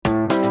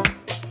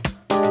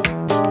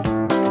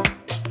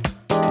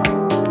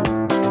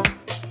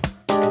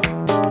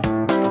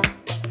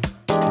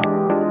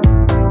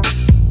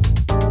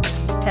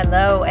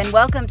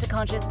Welcome to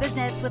Conscious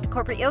Business with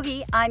Corporate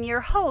Yogi. I'm your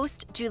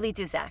host, Julie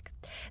Duzak.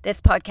 This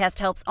podcast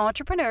helps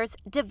entrepreneurs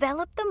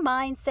develop the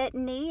mindset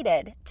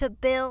needed to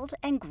build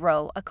and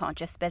grow a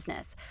conscious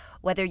business.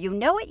 Whether you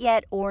know it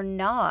yet or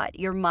not,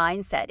 your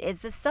mindset is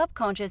the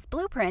subconscious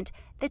blueprint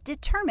that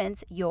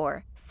determines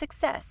your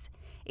success.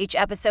 Each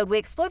episode, we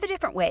explore the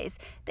different ways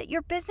that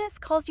your business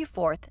calls you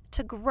forth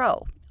to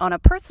grow on a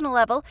personal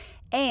level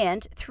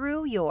and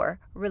through your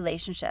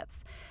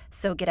relationships.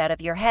 So get out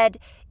of your head,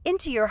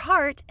 into your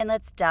heart, and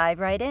let's dive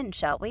right in,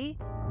 shall we?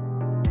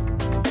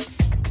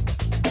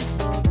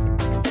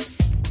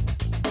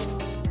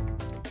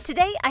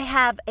 Today, I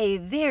have a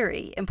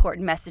very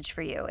important message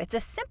for you. It's a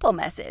simple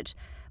message,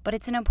 but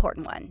it's an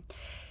important one.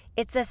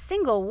 It's a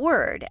single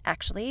word,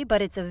 actually,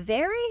 but it's a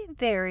very,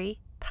 very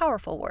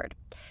powerful word.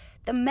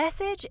 The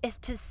message is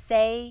to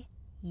say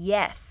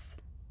yes.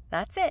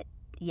 That's it.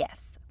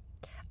 Yes.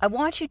 I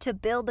want you to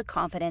build the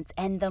confidence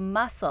and the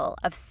muscle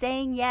of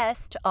saying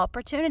yes to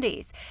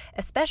opportunities,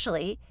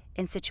 especially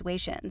in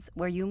situations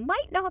where you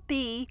might not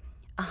be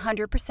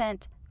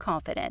 100%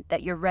 confident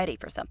that you're ready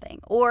for something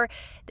or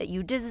that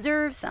you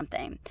deserve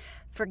something.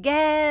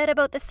 Forget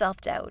about the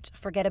self-doubt.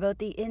 Forget about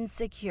the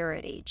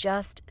insecurity.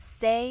 Just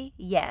say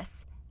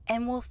yes,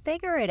 and we'll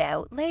figure it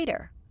out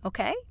later,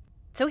 okay?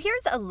 So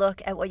here's a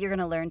look at what you're going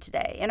to learn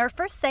today. In our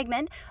first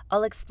segment,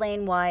 I'll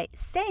explain why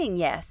saying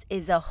yes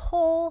is a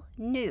whole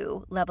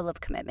new level of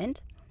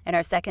commitment. In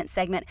our second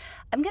segment,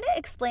 I'm going to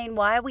explain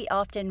why we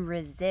often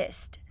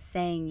resist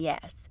saying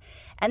yes.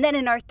 And then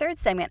in our third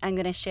segment, I'm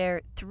going to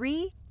share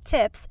 3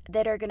 tips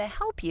that are going to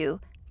help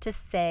you to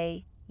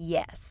say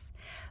yes.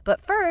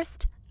 But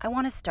first, I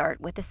want to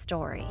start with a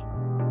story.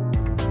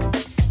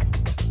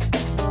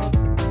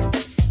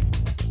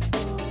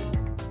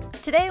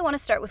 Today, I want to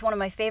start with one of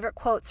my favorite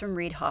quotes from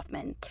Reid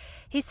Hoffman.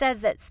 He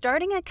says that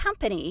starting a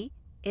company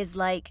is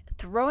like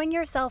throwing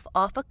yourself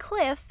off a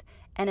cliff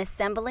and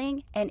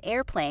assembling an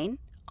airplane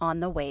on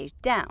the way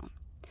down.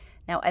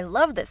 Now, I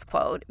love this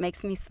quote. It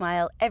makes me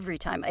smile every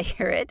time I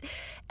hear it.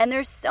 And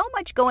there's so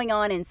much going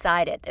on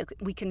inside it that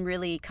we can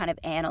really kind of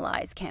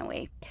analyze, can't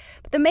we?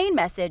 But the main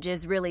message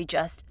is really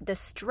just the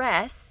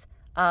stress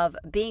of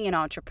being an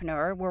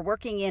entrepreneur. We're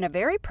working in a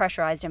very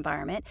pressurized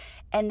environment,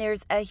 and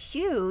there's a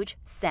huge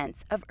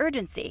sense of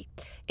urgency.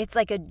 It's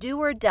like a do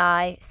or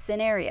die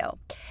scenario.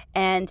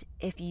 And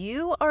if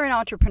you are an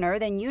entrepreneur,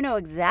 then you know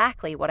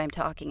exactly what I'm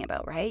talking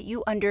about, right?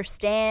 You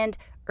understand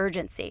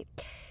urgency,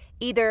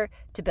 either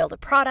to build a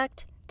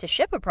product, to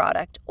ship a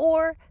product,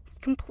 or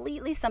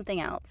completely something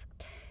else.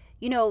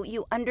 You know,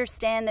 you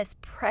understand this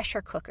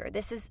pressure cooker.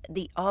 This is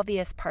the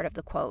obvious part of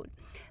the quote.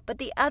 But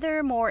the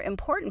other more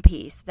important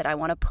piece that I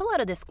want to pull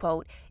out of this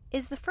quote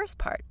is the first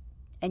part.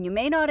 And you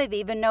may not have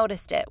even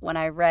noticed it when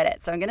I read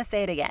it, so I'm going to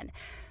say it again.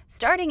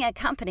 Starting a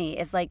company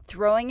is like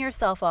throwing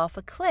yourself off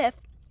a cliff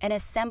and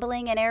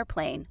assembling an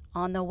airplane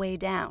on the way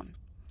down.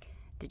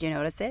 Did you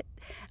notice it?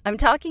 I'm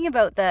talking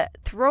about the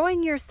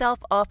throwing yourself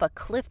off a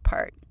cliff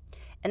part.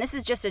 And this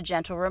is just a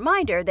gentle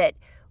reminder that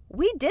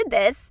we did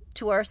this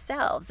to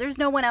ourselves. There's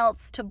no one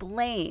else to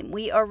blame.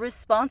 We are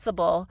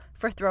responsible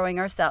for throwing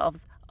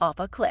ourselves off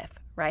a cliff,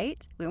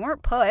 right? We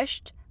weren't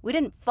pushed. We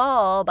didn't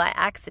fall by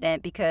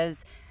accident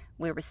because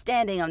we were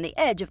standing on the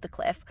edge of the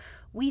cliff.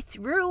 We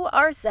threw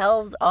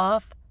ourselves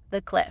off the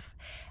cliff.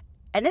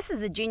 And this is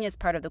the genius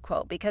part of the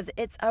quote because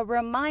it's a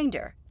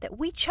reminder that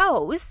we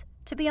chose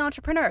to be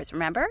entrepreneurs,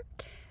 remember?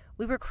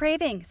 We were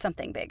craving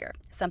something bigger,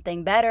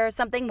 something better,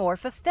 something more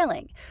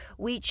fulfilling.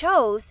 We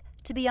chose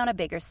to be on a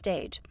bigger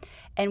stage.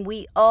 And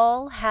we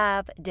all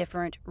have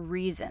different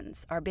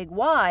reasons. Our big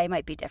why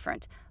might be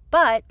different,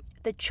 but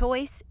the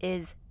choice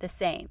is the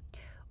same.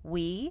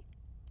 We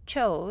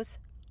chose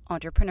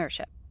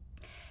entrepreneurship.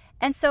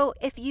 And so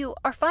if you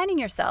are finding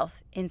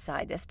yourself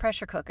inside this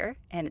pressure cooker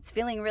and it's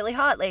feeling really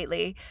hot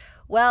lately,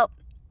 well,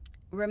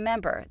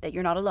 remember that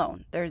you're not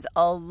alone. There's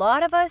a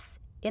lot of us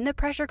in the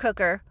pressure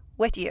cooker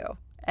with you.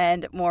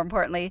 And more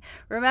importantly,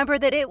 remember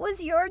that it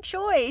was your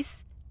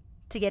choice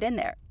to get in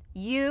there.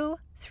 You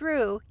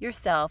threw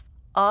yourself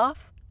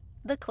off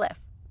the cliff.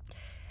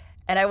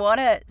 And I want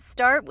to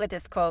start with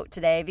this quote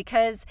today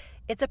because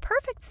it's a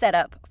perfect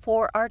setup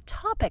for our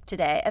topic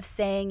today of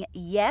saying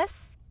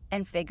yes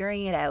and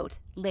figuring it out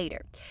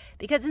later.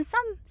 Because in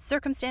some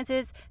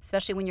circumstances,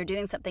 especially when you're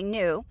doing something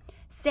new,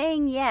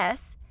 saying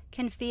yes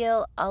can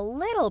feel a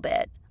little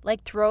bit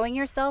like throwing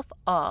yourself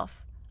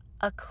off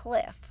a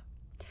cliff.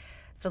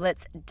 So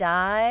let's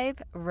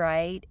dive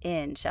right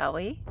in, shall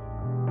we?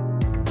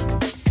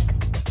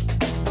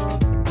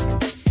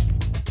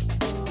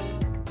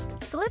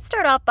 So let's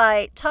start off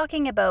by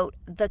talking about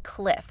the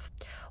cliff.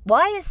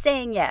 Why is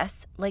saying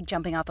yes like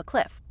jumping off a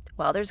cliff?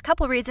 Well, there's a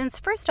couple reasons.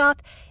 First off,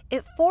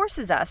 it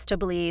forces us to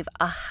believe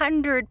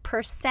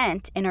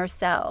 100% in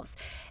ourselves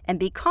and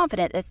be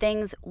confident that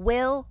things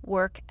will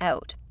work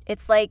out.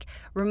 It's like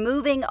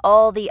removing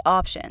all the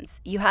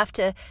options. You have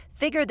to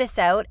figure this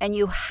out and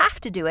you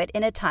have to do it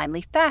in a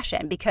timely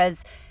fashion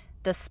because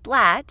the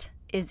splat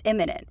is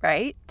imminent,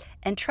 right?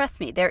 And trust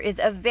me, there is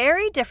a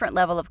very different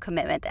level of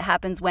commitment that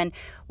happens when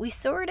we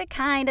sort of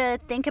kind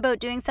of think about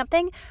doing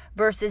something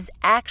versus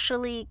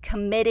actually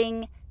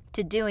committing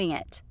to doing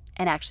it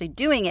and actually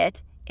doing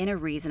it in a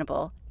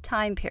reasonable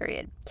time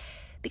period.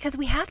 Because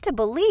we have to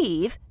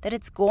believe that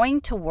it's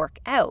going to work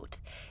out.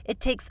 It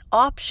takes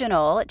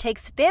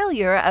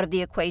failure out of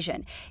the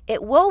equation.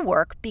 It will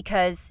work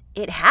because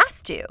it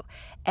has to.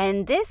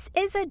 And this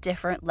is a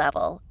different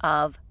level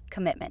of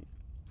commitment.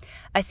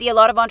 I see a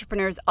lot of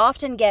entrepreneurs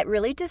often get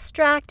really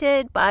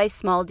distracted by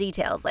small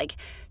details, like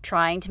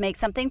trying to make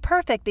something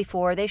perfect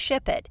before they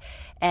ship it.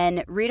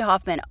 And Reid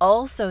Hoffman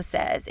also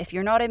says, if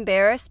you're not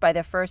embarrassed by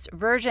the first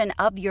version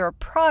of your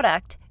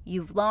product,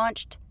 you've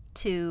launched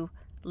too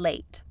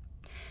late.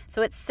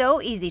 So it's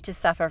so easy to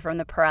suffer from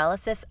the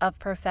paralysis of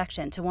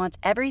perfection, to want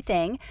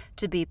everything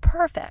to be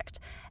perfect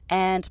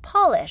and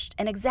polished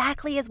and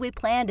exactly as we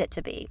planned it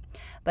to be.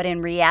 But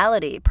in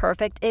reality,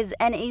 perfect is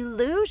an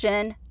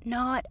illusion,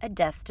 not a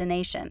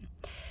destination.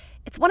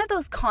 It's one of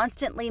those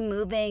constantly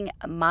moving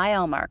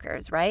mile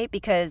markers, right?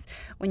 Because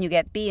when you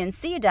get B and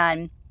C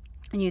done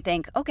and you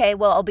think, okay,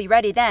 well, I'll be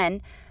ready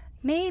then,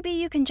 maybe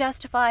you can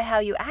justify how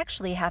you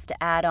actually have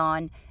to add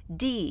on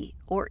D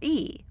or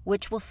E,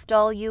 which will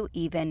stall you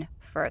even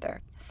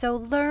further. So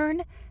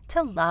learn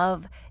to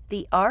love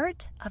the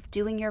art of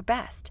doing your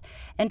best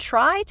and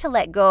try to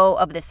let go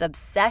of this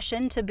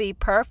obsession to be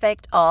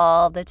perfect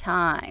all the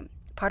time.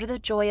 Part of the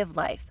joy of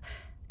life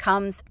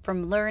comes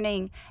from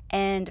learning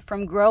and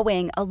from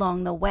growing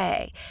along the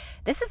way.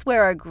 This is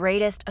where our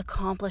greatest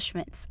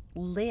accomplishments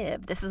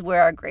live. This is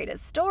where our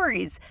greatest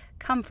stories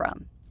come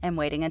from. And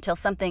waiting until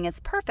something is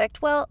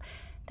perfect, well,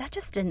 that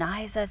just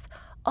denies us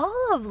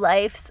all of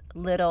life's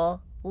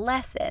little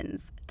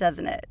lessons,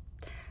 doesn't it?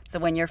 So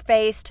when you're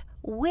faced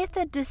with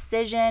a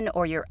decision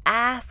or you're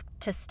asked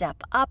to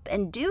step up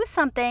and do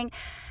something,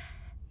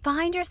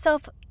 find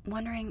yourself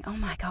wondering, oh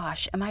my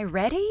gosh, am I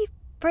ready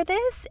for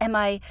this? Am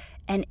I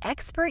an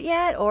expert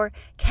yet? Or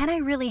can I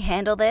really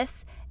handle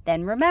this?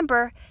 Then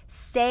remember,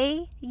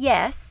 say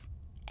yes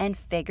and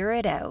figure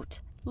it out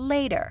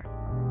later.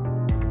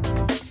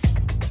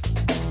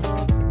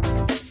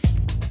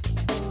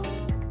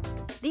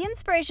 The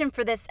inspiration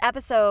for this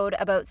episode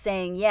about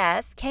saying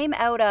yes came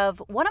out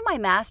of one of my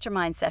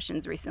mastermind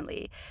sessions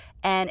recently,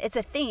 and it's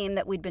a theme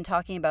that we'd been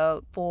talking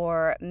about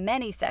for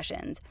many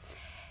sessions.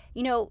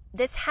 You know,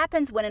 this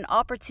happens when an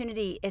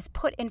opportunity is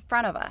put in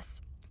front of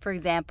us. For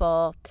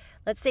example,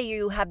 let's say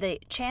you have the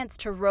chance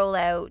to roll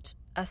out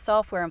a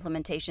software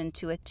implementation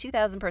to a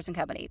 2,000-person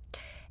company,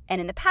 and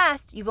in the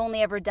past, you've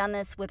only ever done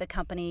this with a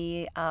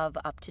company of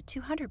up to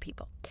 200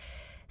 people.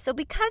 So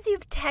because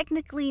you've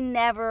technically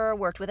never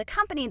worked with a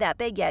company that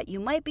big yet, you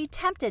might be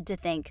tempted to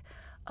think,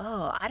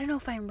 oh, I don't know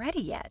if I'm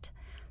ready yet.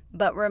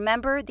 But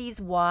remember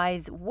these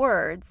wise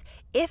words,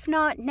 if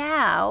not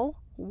now,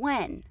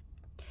 when?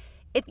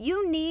 If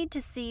you need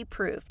to see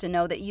proof to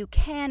know that you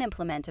can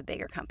implement a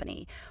bigger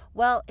company,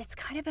 well, it's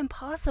kind of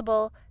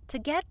impossible to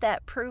get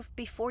that proof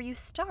before you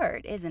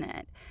start, isn't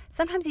it?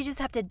 Sometimes you just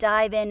have to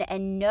dive in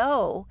and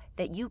know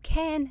that you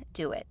can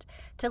do it,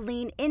 to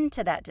lean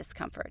into that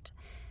discomfort.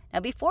 Now,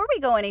 before we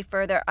go any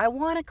further, I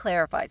want to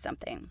clarify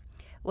something.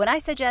 When I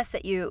suggest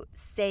that you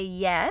say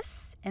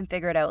yes and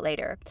figure it out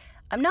later,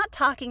 I'm not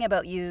talking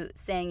about you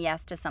saying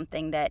yes to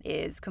something that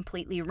is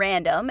completely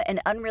random and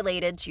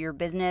unrelated to your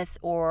business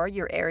or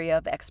your area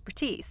of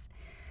expertise.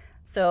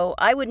 So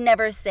I would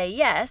never say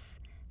yes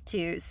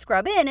to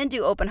scrub in and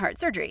do open heart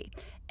surgery.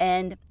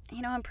 And,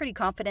 I'm pretty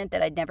confident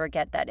that I'd never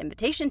get that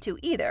invitation to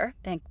either,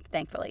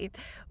 thankfully.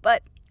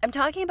 But I'm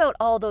talking about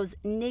all those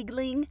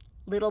niggling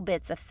little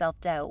bits of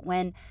self-doubt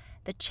when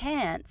the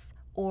chance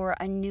or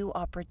a new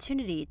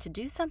opportunity to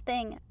do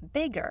something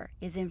bigger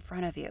is in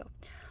front of you.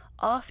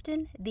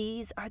 Often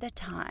these are the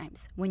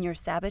times when your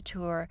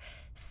saboteur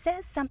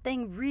says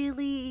something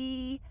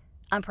really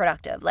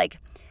unproductive, like,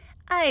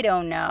 I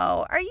don't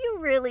know, are you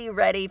really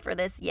ready for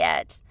this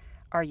yet?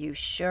 Are you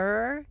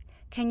sure?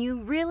 Can you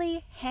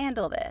really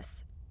handle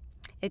this?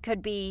 It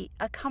could be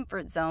a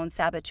comfort zone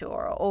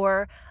saboteur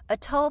or a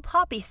tall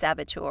poppy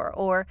saboteur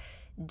or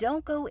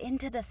don't go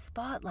into the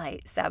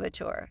spotlight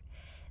saboteur.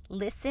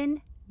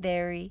 Listen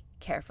very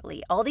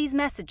carefully. All these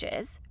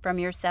messages from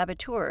your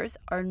saboteurs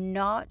are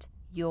not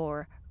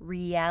your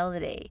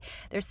reality.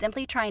 They're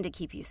simply trying to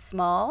keep you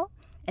small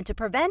and to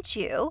prevent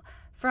you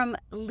from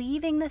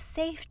leaving the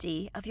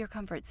safety of your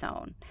comfort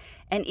zone.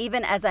 And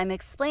even as I'm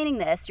explaining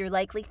this, you're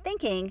likely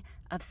thinking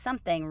of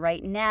something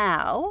right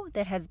now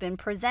that has been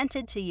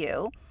presented to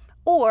you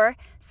or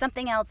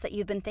something else that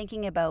you've been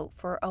thinking about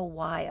for a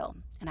while.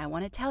 And I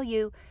want to tell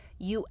you,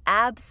 you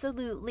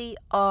absolutely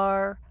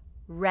are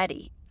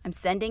ready. I'm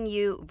sending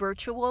you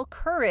virtual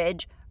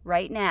courage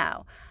right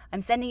now.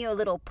 I'm sending you a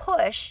little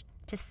push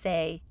to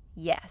say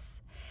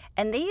yes.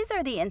 And these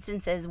are the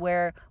instances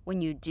where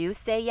when you do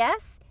say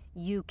yes,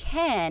 you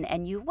can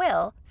and you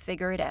will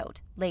figure it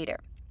out later.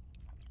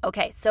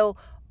 Okay, so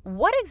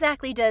what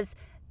exactly does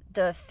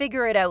the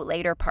figure it out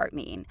later part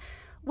mean?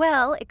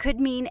 Well, it could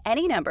mean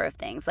any number of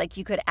things, like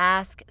you could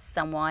ask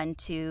someone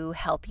to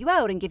help you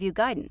out and give you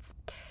guidance.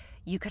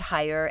 You could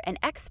hire an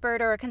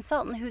expert or a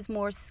consultant who's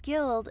more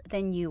skilled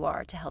than you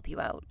are to help you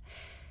out.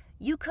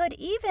 You could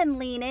even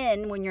lean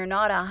in when you're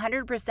not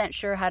 100%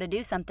 sure how to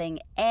do something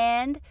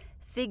and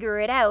figure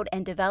it out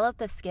and develop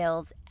the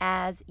skills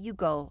as you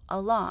go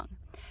along.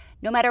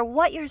 No matter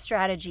what your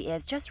strategy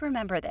is, just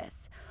remember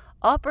this.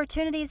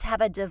 Opportunities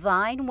have a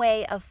divine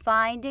way of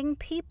finding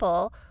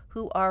people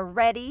who are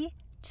ready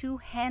to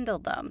handle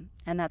them.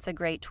 And that's a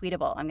great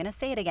tweetable. I'm going to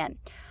say it again.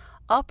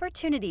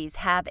 Opportunities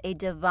have a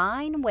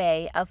divine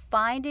way of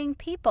finding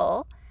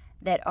people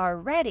that are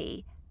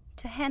ready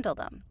to handle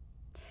them.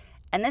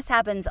 And this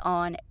happens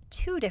on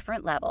two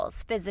different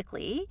levels,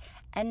 physically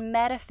and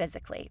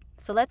metaphysically.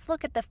 So let's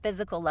look at the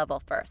physical level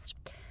first.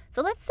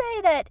 So let's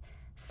say that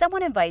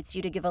someone invites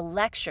you to give a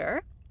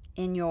lecture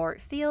in your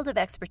field of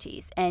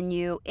expertise and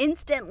you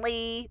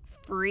instantly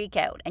freak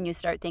out and you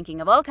start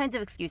thinking of all kinds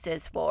of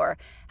excuses for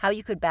how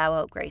you could bow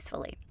out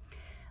gracefully.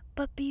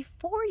 But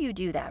before you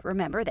do that,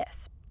 remember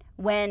this.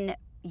 When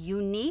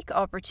unique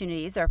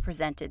opportunities are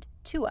presented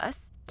to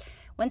us,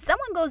 when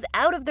someone goes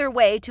out of their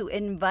way to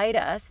invite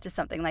us to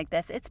something like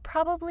this, it's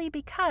probably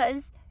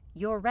because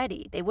you're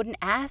ready. They wouldn't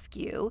ask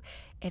you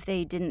if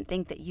they didn't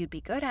think that you'd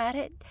be good at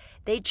it.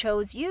 They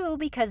chose you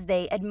because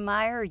they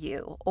admire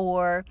you,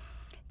 or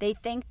they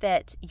think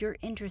that you're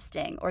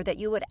interesting, or that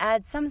you would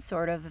add some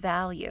sort of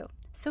value.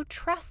 So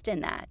trust in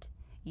that.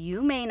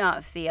 You may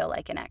not feel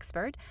like an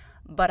expert,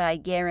 but I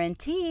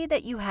guarantee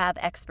that you have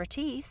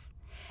expertise.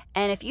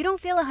 And if you don't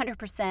feel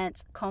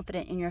 100%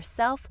 confident in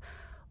yourself,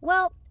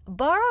 well,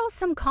 borrow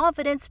some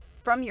confidence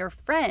from your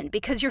friend,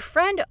 because your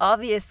friend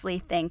obviously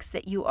thinks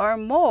that you are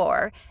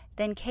more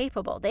than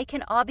capable. They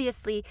can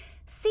obviously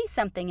see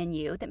something in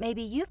you that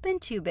maybe you've been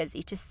too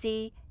busy to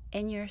see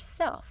in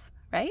yourself,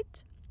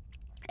 right?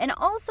 And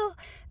also,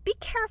 be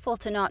careful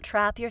to not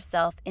trap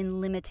yourself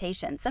in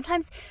limitations.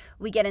 Sometimes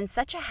we get in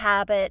such a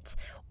habit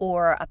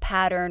or a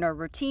pattern or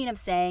routine of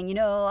saying,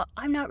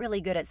 I'm not really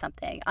good at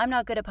something. I'm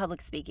not good at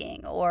public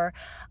speaking, or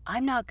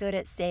I'm not good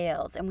at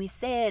sales. And we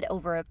say it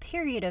over a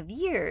period of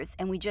years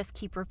and we just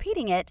keep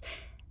repeating it.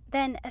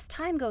 Then as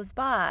time goes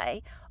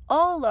by,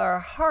 all our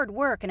hard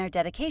work and our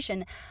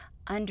dedication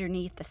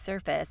underneath the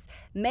surface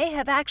may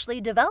have actually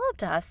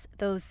developed us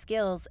those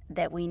skills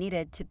that we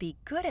needed to be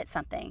good at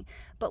something,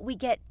 but we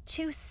get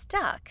too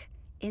stuck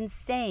in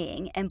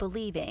saying and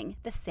believing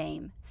the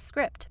same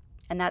script.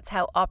 And that's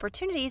how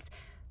opportunities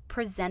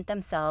present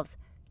themselves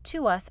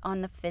to us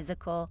on the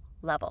physical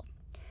level.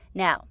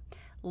 Now,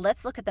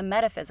 let's look at the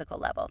metaphysical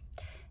level.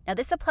 Now,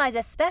 this applies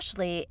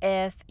especially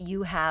if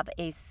you have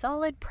a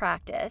solid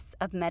practice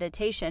of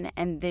meditation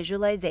and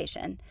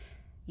visualization.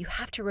 You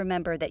have to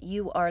remember that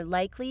you are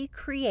likely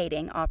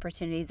creating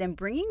opportunities and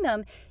bringing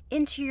them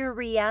into your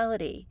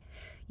reality.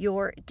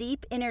 Your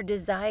deep inner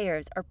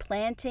desires are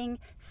planting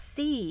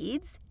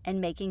seeds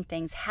and making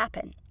things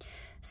happen.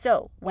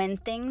 So when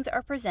things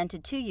are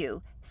presented to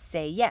you,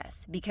 say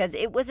yes, because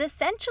it was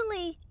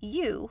essentially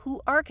you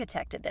who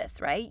architected this,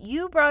 right?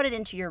 You brought it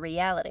into your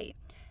reality,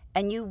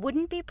 and you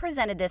wouldn't be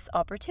presented this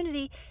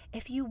opportunity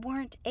if you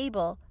weren't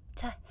able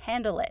to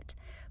handle it.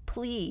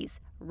 Please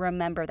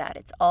remember that.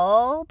 It's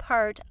all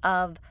part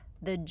of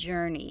the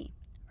journey,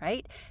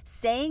 right?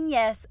 Saying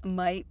yes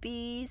might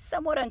be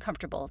somewhat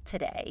uncomfortable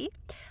today,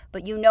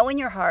 but you know in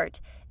your heart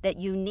that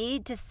you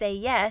need to say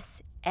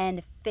yes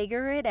and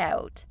figure it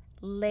out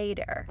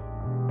later.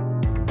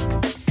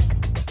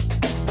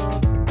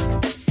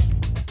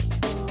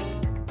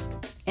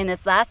 In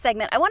this last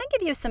segment, I want to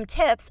give you some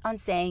tips on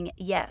saying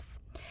yes.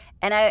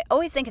 And I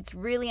always think it's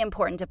really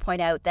important to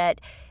point out that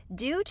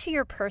due to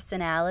your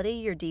personality,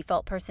 your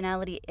default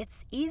personality,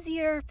 it's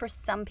easier for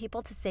some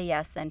people to say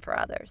yes than for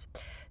others.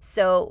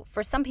 So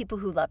for some people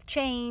who love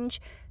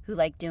change, who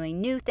like doing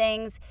new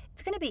things,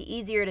 it's going to be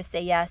easier to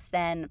say yes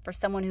than for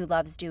someone who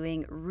loves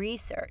doing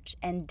research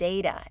and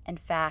data and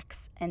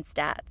facts and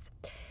stats.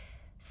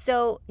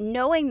 So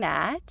knowing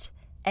that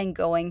and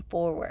going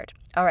forward.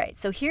 All right,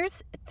 so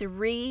here's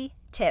 3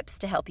 tips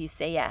to help you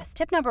say yes.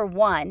 Tip number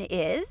 1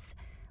 is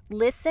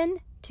listen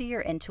to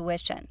your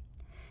intuition.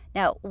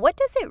 Now, what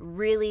does it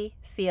really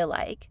feel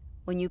like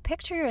when you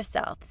picture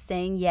yourself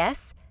saying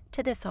yes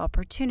to this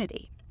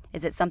opportunity?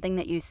 Is it something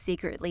that you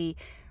secretly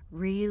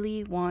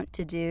really want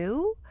to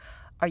do?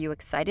 Are you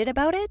excited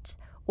about it?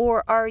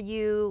 Or are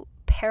you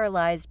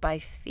paralyzed by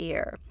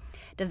fear?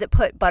 Does it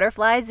put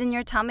butterflies in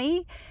your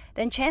tummy?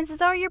 Then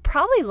chances are you're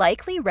probably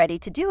likely ready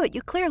to do it.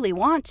 You clearly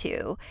want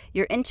to.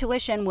 Your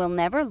intuition will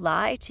never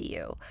lie to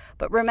you.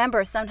 But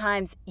remember,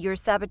 sometimes your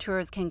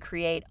saboteurs can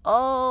create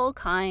all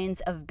kinds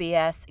of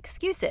BS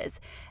excuses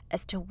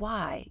as to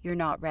why you're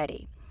not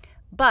ready.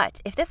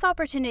 But if this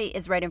opportunity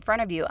is right in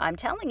front of you, I'm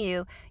telling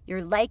you,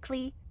 you're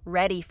likely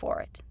ready for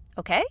it.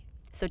 Okay?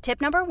 So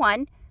tip number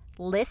 1,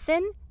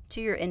 listen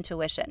to your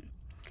intuition.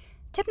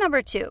 Tip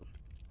number 2,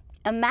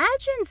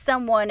 imagine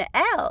someone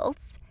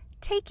else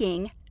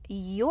taking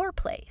your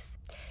place.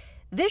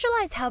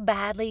 Visualize how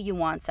badly you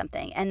want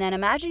something, and then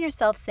imagine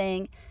yourself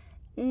saying,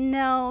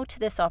 no to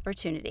this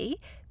opportunity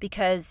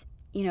because,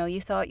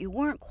 you thought you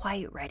weren't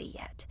quite ready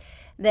yet.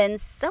 Then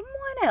someone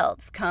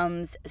else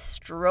comes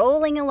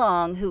strolling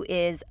along who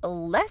is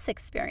less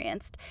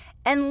experienced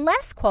and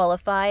less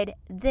qualified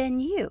than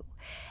you.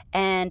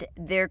 And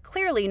they're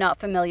clearly not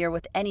familiar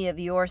with any of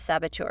your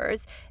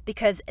saboteurs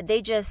because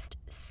they just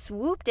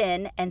swooped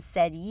in and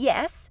said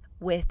yes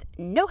with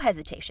no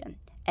hesitation.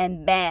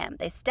 And bam,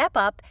 they step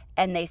up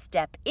and they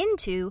step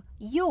into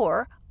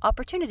your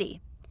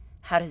opportunity.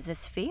 How does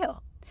this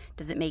feel?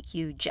 Does it make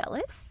you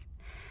jealous?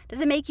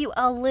 Does it make you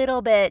a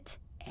little bit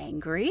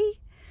angry?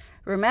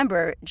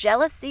 Remember,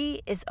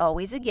 jealousy is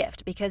always a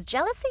gift because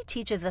jealousy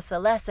teaches us a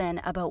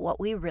lesson about what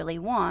we really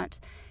want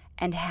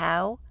and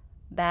how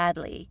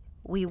badly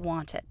we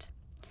want it.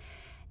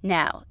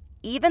 Now,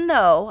 even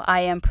though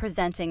I am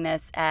presenting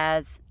this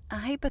as a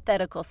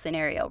hypothetical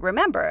scenario,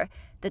 remember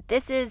that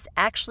this is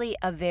actually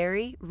a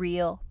very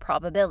real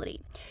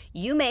probability.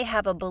 You may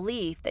have a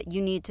belief that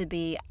you need to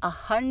be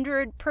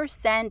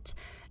 100%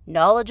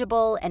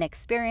 knowledgeable and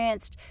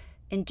experienced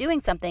in doing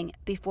something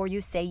before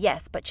you say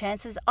yes, but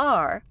chances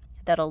are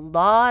that a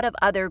lot of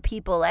other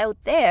people out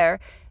there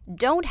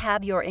don't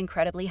have your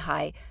incredibly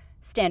high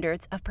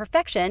standards of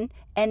perfection,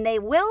 and they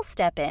will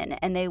step in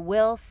and they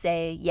will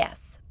say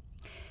yes.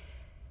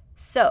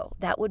 So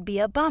that would be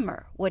a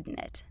bummer, wouldn't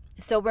it?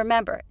 So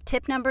remember,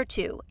 tip number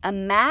 2,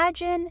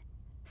 imagine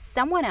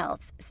someone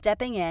else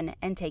stepping in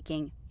and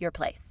taking your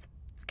place,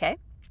 okay?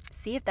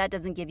 See if that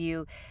doesn't give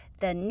you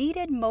the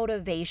needed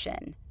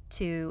motivation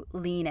to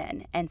lean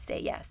in and say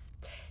yes.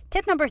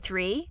 Tip number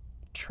 3,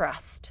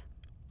 trust.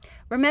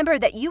 Remember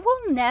that you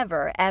will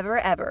never, ever,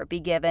 ever be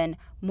given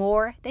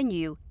more than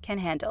you can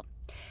handle.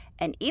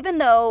 And even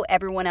though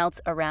everyone else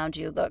around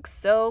you looks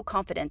so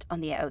confident on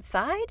the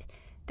outside,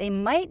 they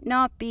might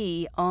not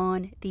be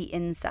on the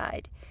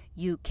inside.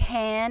 You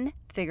can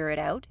figure it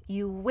out.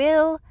 You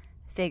will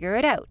figure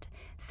it out.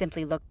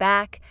 Simply look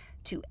back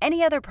to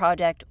any other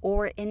project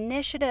or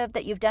initiative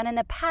that you've done in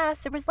the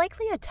past. There was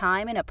likely a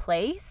time and a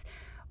place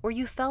where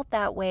you felt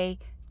that way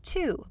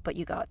too, but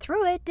you got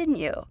through it, didn't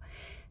you?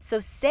 So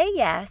say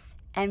yes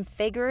and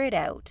figure it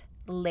out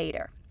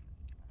later.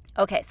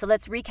 Okay, so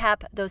let's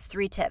recap those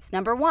 3 tips.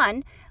 Number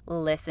 1,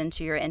 listen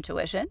to your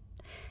intuition.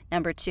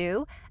 Number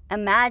 2,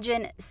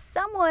 imagine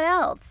someone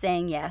else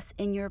saying yes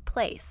in your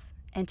place.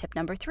 And tip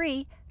number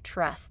 3,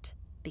 trust,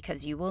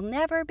 because you will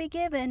never be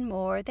given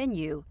more than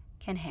you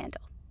can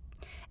handle.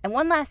 And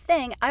one last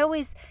thing, I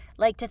always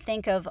like to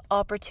think of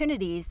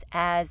opportunities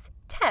as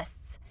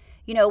tests.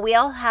 We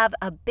all have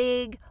a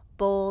big,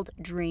 bold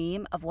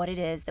dream of what it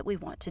is that we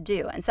want to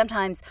do. And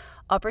sometimes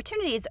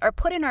opportunities are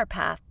put in our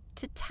path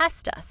to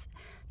test us,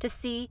 to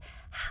see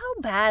how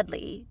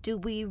badly do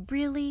we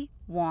really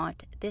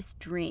want this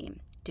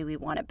dream. Do we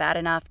want it bad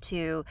enough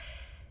to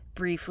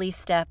briefly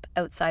step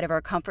outside of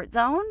our comfort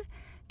zone?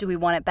 Do we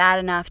want it bad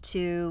enough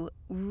to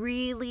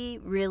really,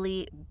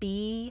 really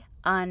be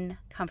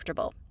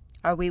uncomfortable?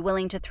 Are we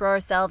willing to throw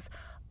ourselves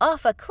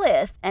off a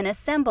cliff and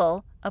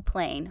assemble a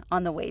plane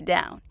on the way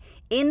down?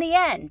 In the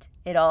end,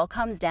 it all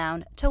comes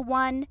down to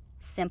one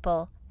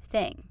simple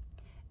thing.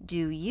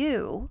 Do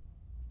you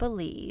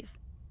believe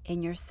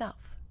in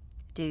yourself?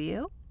 Do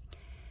you?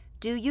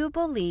 Do you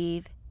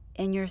believe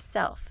in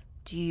yourself?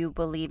 Do you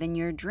believe in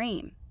your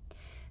dream?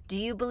 Do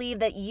you believe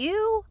that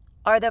you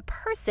are the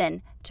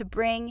person to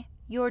bring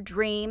your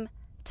dream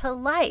to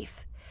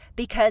life?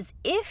 Because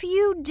if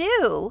you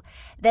do,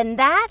 then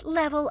that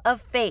level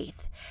of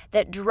faith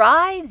that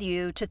drives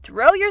you to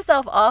throw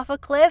yourself off a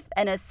cliff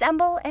and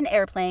assemble an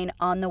airplane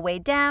on the way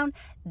down,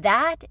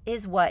 that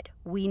is what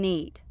we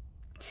need.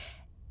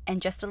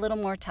 And just a little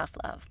more tough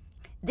love.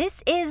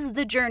 This is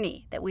the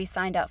journey that we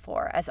signed up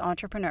for as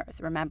entrepreneurs,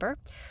 remember?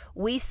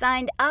 We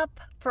signed up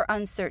for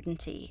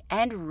uncertainty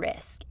and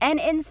risk and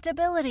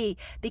instability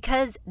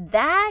because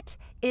that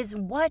is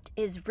what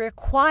is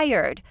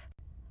required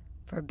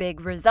for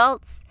big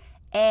results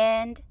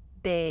and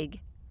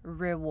big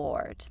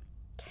reward.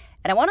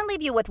 And I want to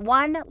leave you with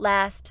one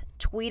last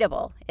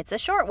tweetable. It's a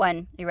short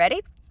one. You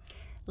ready?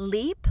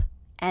 Leap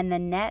and the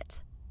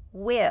net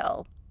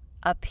will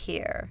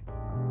appear.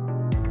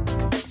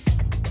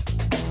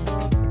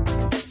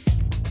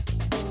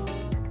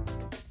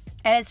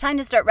 And it's time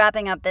to start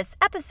wrapping up this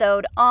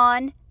episode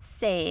on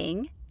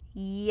saying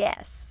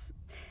yes.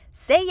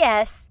 Say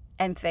yes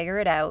and figure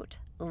it out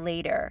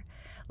later.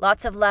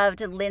 Lots of love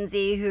to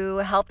Lindsay, who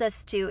helped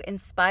us to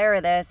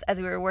inspire this as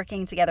we were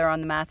working together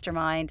on the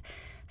mastermind.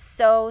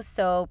 So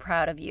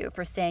proud of you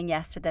for saying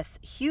yes to this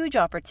huge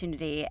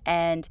opportunity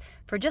and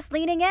for just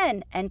leaning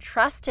in and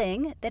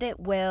trusting that it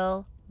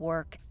will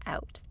work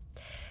out.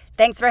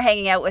 Thanks for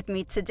hanging out with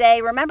me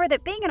today. Remember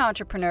that being an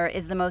entrepreneur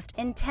is the most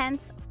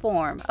intense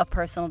form of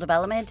personal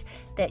development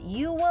that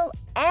you will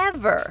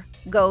ever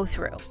go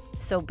through.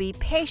 So be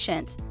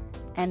patient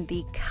and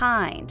be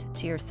kind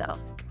to yourself.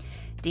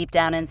 Deep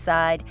down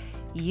inside,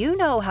 you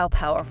know how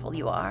powerful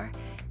you are.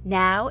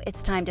 Now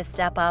it's time to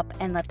step up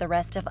and let the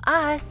rest of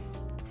us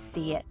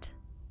see it.